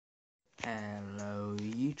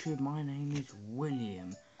YouTube, my name is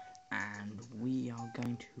William, and we are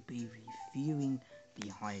going to be reviewing the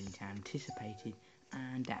highly anticipated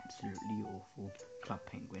and absolutely awful Club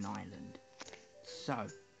Penguin Island. So,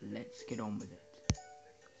 let's get on with it.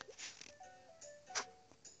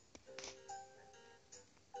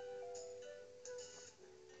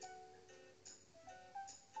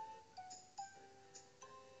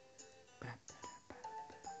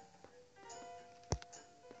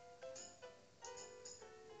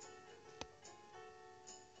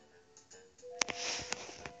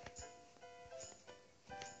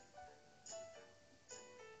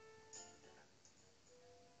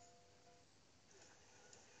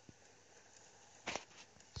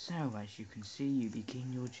 So, as you can see, you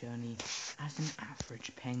begin your journey as an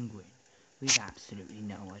average penguin, with absolutely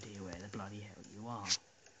no idea where the bloody hell you are.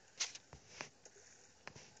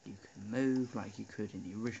 You can move like you could in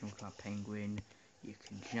the original Club Penguin, you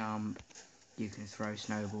can jump, you can throw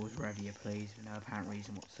snowballs wherever you please for no apparent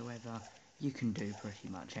reason whatsoever, you can do pretty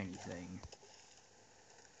much anything.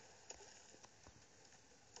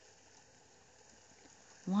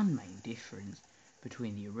 One main difference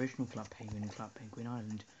between the original Club Penguin and Club Penguin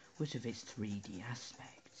Island was of its 3D aspect.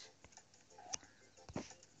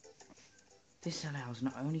 This allows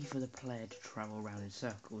not only for the player to travel around in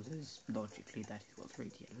circles, as logically that is what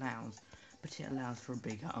 3D allows, but it allows for a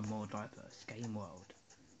bigger and more diverse game world.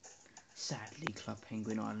 Sadly, Club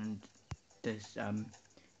Penguin Island is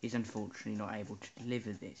unfortunately not able to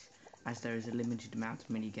deliver this, as there is a limited amount of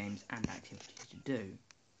minigames and activities to do.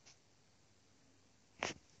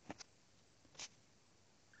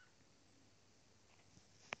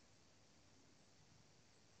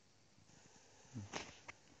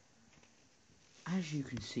 As you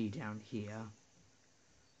can see down here,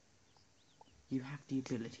 you have the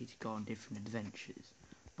ability to go on different adventures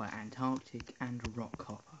by Antarctic and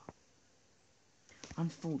Rockhopper.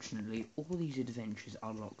 Unfortunately, all these adventures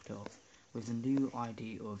are locked off with the new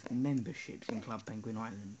idea of memberships in Club Penguin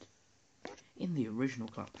Island. In the original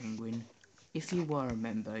Club Penguin, if you were a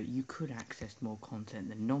member, you could access more content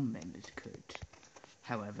than non-members could.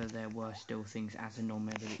 However, there were still things as a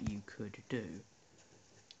non-member that you could do.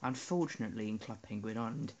 Unfortunately, in Club Penguin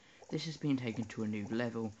Island, this has been taken to a new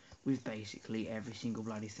level, with basically every single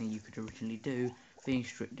bloody thing you could originally do being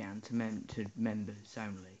stripped down to members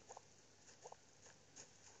only.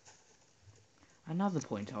 Another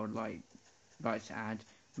point I would like to add,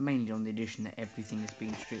 mainly on the addition that everything has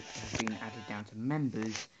been added down to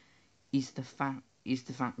members, is the fact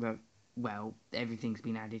that, well, everything's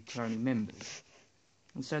been added to only members,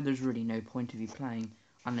 and so there's really no point of you playing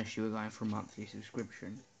unless you were going for a monthly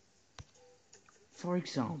subscription. For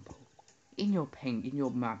example, in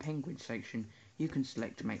your My Penguin section, you can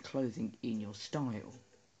select to make clothing in your style.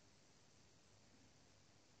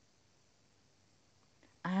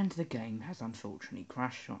 And the game has unfortunately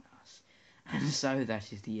crashed on us, and so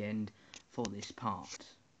that is the end for this part.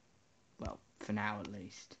 Well, for now at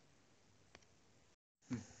least.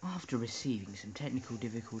 After receiving some technical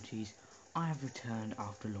difficulties, I have returned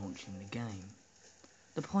after launching the game.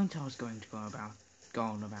 The point I was going to go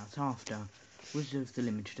on about after was of the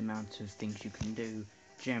limited amount of things you can do,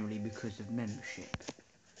 generally because of membership.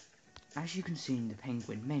 As you can see in the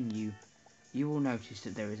Penguin menu, you will notice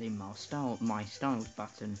that there is a My Styles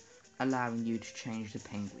button, allowing you to change the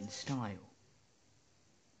Penguin style.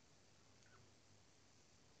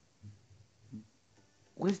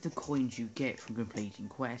 With the coins you get from completing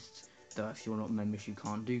quests, though if you're not members you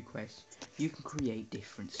can't do quests, you can create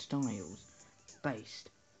different styles,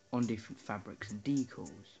 based on different fabrics and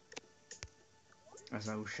decals. As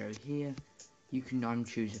I will show here, you can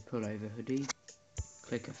choose a pullover hoodie,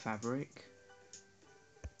 click a fabric,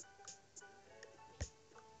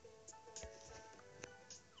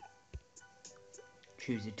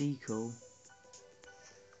 choose a decal,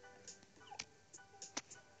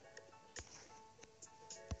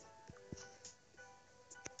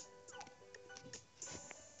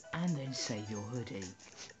 and then save your hoodie.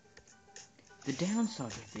 The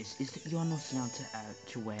downside of this is that you are not allowed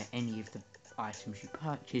to wear any of the items you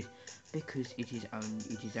purchase, because it is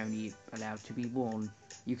only allowed to be worn.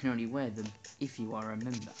 You can only wear them if you are a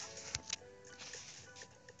member.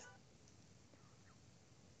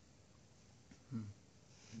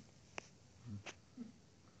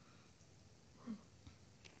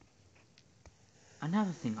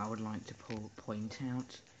 Another thing I would like to point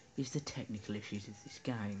out is the technical issues of this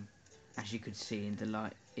game. As you could see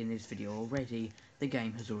in this video already, the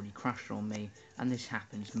game has already crashed on me, and this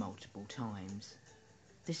happens multiple times.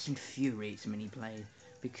 This infuriates many players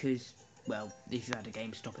because, well, if you had a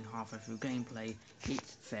game stopping halfway through gameplay,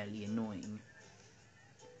 it's fairly annoying.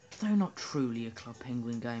 Although not truly a Club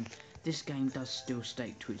Penguin game, this game does still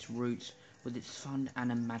stake to its roots with its fun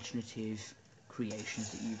and imaginative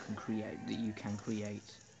creations that you can create.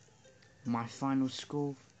 My final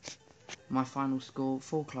score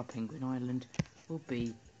for Club Penguin Island will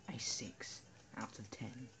be a 6 out of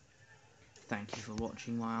 10. Thank you for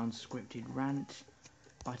watching my unscripted rant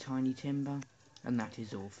by Tiny Timber, and that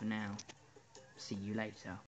is all for now. See you later.